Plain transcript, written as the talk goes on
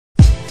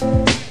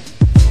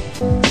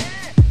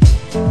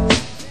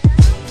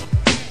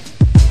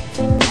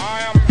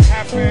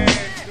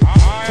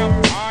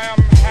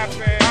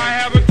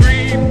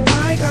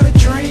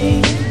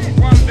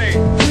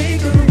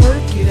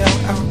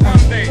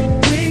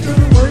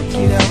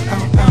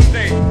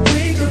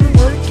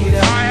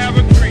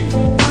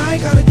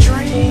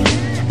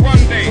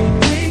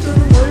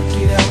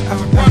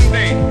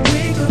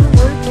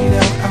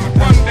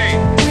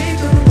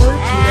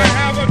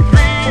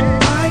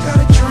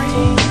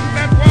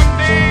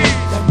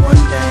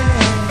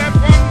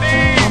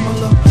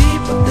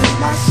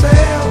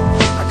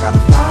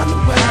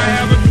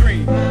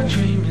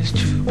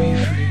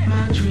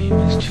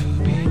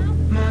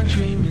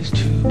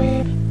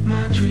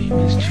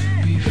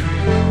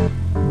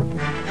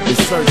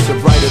search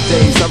of brighter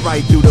days. I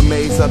write through the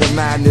maze of the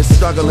madness.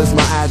 Struggle is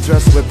my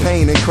address where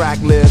pain and crack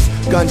lives.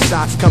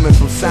 Gunshots coming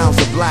from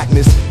sounds of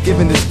blackness.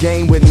 Given this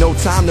game with no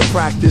time to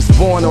practice.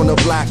 Born on a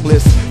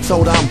blacklist.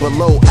 Told I'm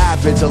below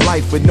average. A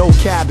life with no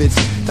cabbage.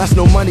 That's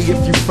no money if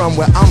you from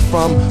where I'm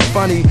from.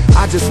 Funny,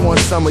 I just want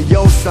some of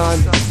your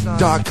son.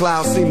 Dark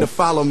clouds seem to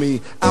follow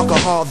me.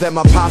 Alcohol that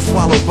my pop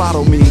swallowed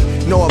bottle me.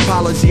 No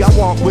apology, I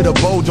walk with a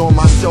boulder on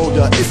my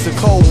shoulder. It's a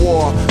cold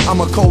war, I'm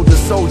a colder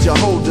soldier.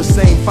 Hold the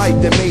same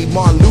fight that made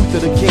Martin Luther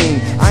the king.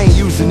 I ain't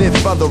using it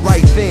for the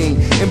right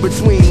thing. In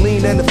between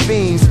lean and the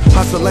fiends,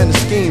 hustle and the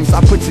schemes,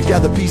 I put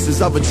together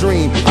pieces of a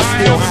dream. I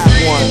still have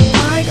one.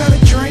 I got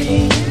a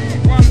dream.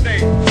 One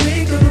day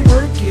we gonna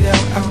work it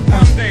out,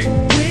 one day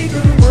we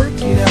gonna work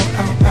it out,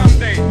 one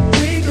day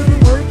we gonna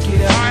work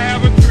it out. I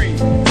have a dream.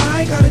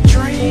 I got a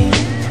dream.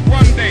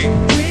 One day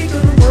We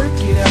gonna work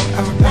it out,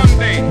 one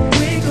day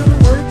we gonna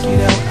work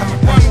it out,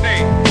 one day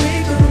we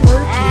gonna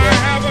work I it out.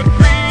 have a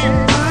dream.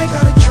 I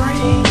got a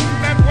dream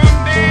That one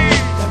day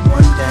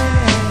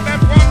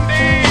that one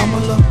day I'ma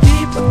look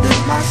deeper than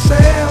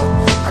myself.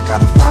 I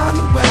gotta find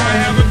a way. I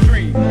have a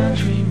dream. My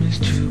dream is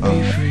to be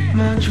free.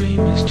 My dream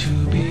is to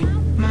be.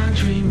 My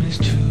dream is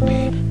to be.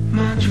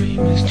 My dream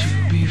is to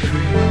be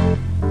free.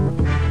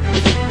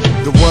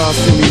 The world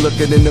see me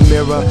looking in the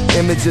mirror.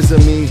 Images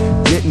of me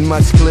getting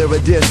much clearer.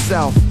 Dear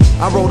self,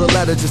 I wrote a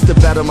letter just to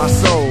better my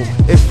soul.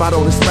 If I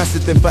don't express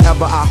it, then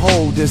forever I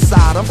hold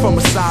inside. I'm from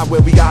a side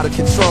where we gotta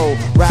control.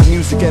 Rap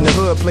music and the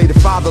hood play the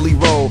fatherly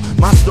role.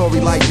 My story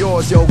like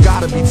yours, yo,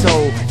 gotta be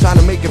told. Trying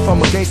to make it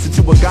from a gangster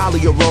to a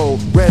Galia role.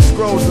 Red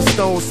scrolls and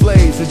stone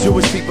slaves and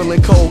Jewish people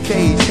in cold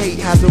cage. Hate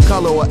has no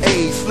color or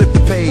age. Flip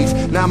the page.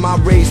 Now my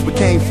race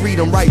became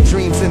freedom. Write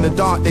dreams in the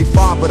dark, they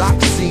far, but I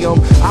can see them.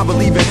 I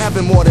believe in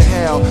heaven more than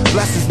hell.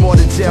 Blessings more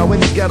than jail. In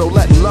the ghetto,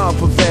 letting love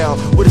prevail.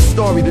 With a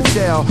story to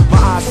tell. My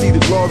eyes see the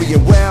glory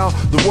and well,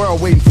 the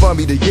world waiting for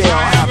me to yell.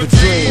 I have a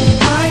dream.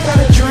 I got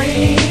a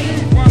dream.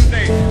 One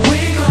day